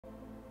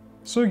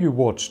So you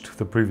watched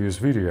the previous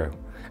video,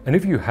 and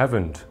if you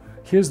haven't,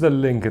 here's the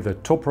link in the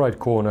top right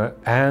corner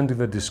and in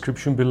the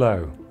description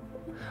below.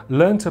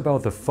 Learned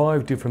about the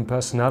 5 different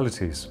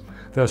personalities,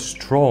 their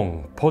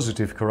strong,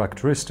 positive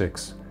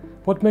characteristics,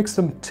 what makes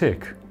them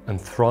tick and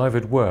thrive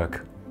at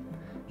work.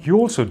 You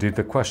also did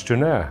the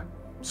questionnaire,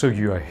 so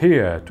you are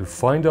here to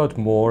find out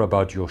more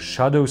about your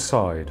shadow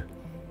side,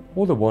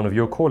 or the one of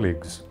your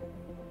colleagues.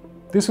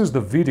 This is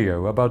the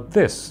video about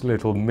this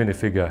little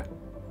minifigure,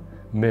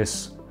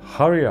 Miss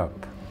Hurry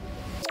Up.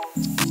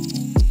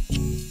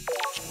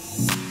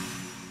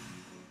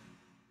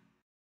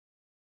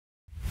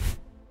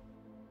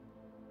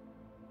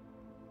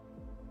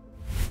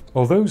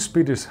 Although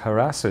speed is her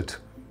asset,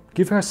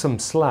 give her some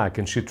slack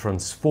and she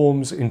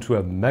transforms into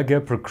a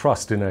mega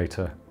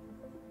procrastinator.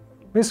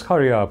 Miss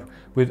Hurry Up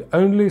would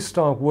only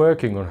start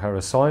working on her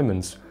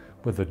assignments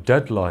when the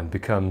deadline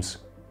becomes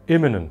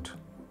imminent,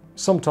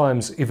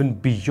 sometimes even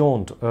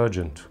beyond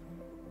urgent.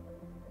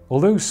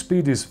 Although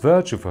speed is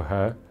virtue for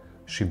her,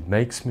 she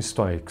makes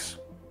mistakes,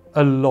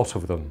 a lot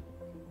of them.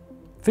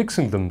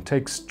 Fixing them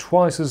takes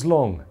twice as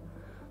long,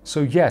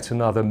 so yet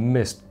another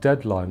missed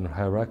deadline on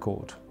her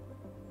record.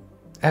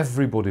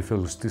 Everybody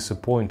feels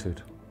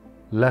disappointed,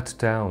 let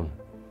down,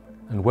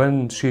 and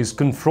when she is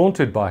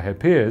confronted by her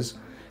peers,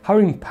 her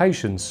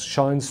impatience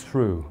shines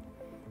through.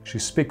 She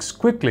speaks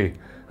quickly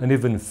and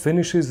even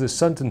finishes the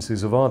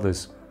sentences of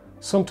others,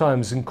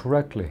 sometimes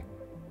incorrectly,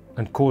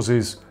 and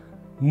causes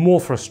more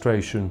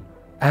frustration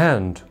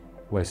and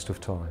waste of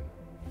time.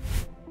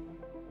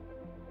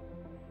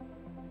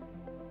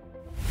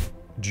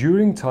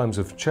 During times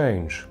of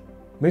change,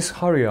 Miss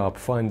Hurry Up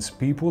finds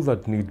people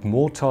that need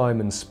more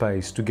time and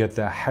space to get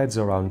their heads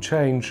around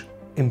change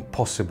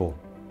impossible.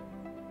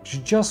 She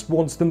just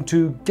wants them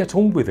to get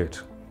on with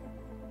it.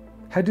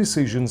 Her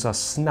decisions are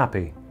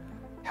snappy.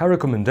 Her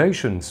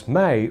recommendations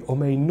may or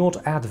may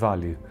not add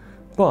value,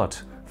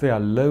 but they are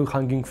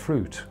low-hanging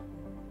fruit.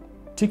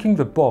 Ticking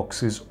the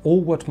box is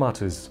all what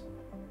matters.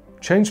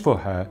 Change for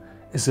her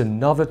is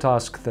another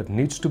task that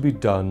needs to be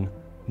done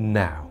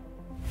now.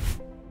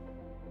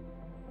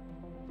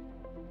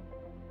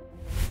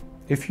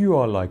 If you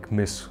are like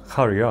Miss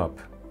Hurry Up,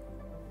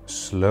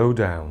 slow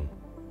down.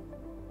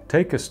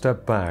 Take a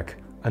step back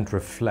and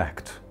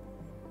reflect.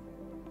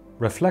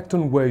 Reflect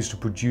on ways to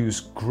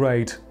produce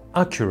great,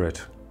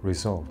 accurate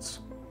results.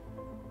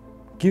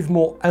 Give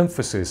more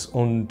emphasis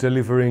on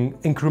delivering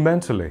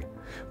incrementally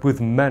with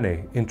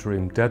many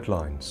interim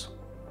deadlines.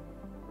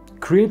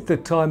 Create the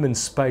time and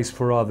space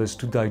for others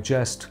to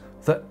digest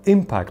the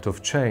impact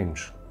of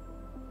change.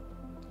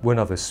 When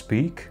others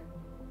speak,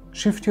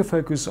 shift your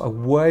focus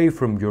away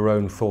from your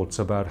own thoughts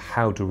about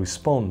how to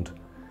respond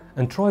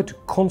and try to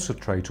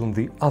concentrate on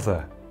the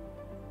other.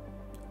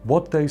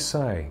 What they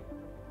say,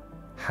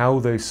 how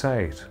they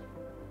say it,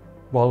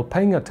 while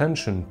paying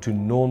attention to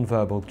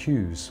non-verbal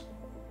cues.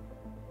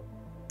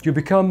 You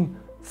become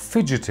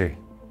fidgety,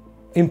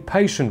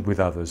 impatient with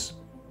others,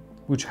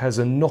 which has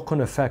a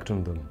knock-on effect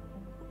on them.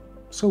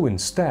 So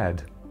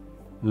instead,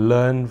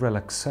 learn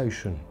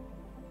relaxation,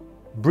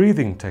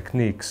 breathing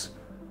techniques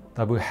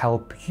that will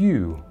help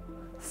you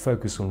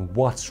focus on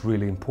what's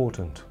really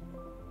important.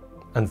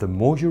 And the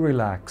more you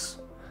relax,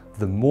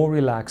 the more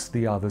relaxed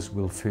the others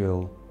will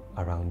feel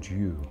around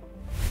you.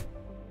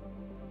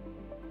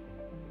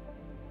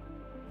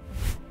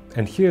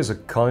 And here's a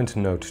kind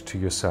note to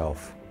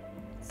yourself,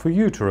 for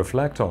you to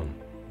reflect on.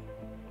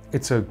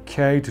 It's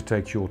okay to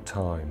take your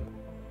time,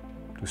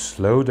 to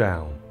slow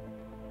down,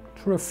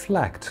 to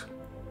reflect,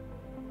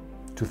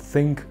 to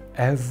think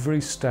every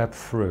step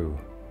through,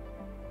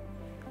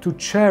 to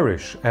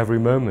cherish every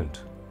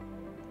moment.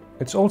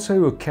 It's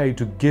also okay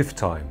to give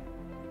time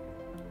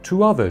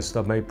to others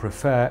that may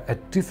prefer a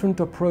different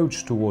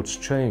approach towards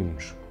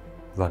change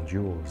than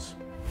yours.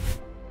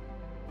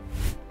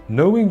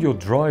 Knowing your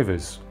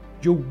drivers,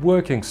 your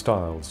working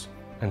styles,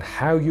 and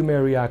how you may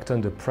react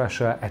under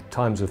pressure at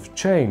times of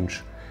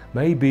change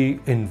may be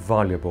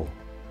invaluable.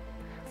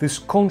 This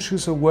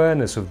conscious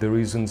awareness of the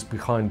reasons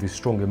behind these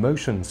strong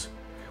emotions,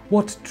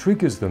 what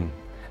triggers them,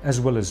 as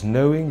well as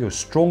knowing your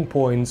strong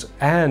points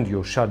and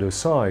your shadow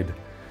side,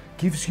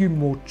 gives you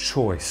more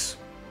choice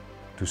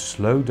to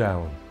slow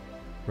down,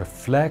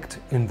 reflect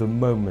in the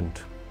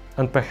moment,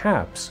 and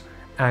perhaps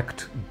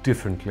act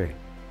differently.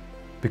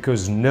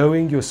 Because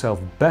knowing yourself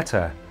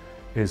better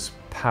is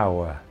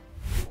power.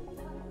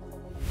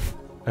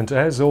 And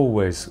as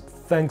always,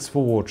 thanks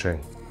for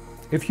watching.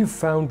 If you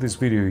found this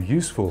video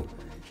useful,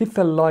 hit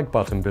the like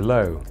button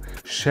below,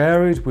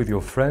 share it with your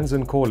friends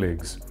and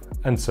colleagues,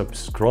 and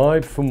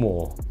subscribe for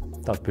more.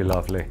 That'd be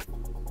lovely.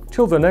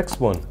 Till the next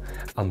one,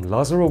 I'm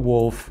Lazaro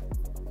Wolf.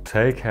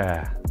 Take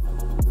care.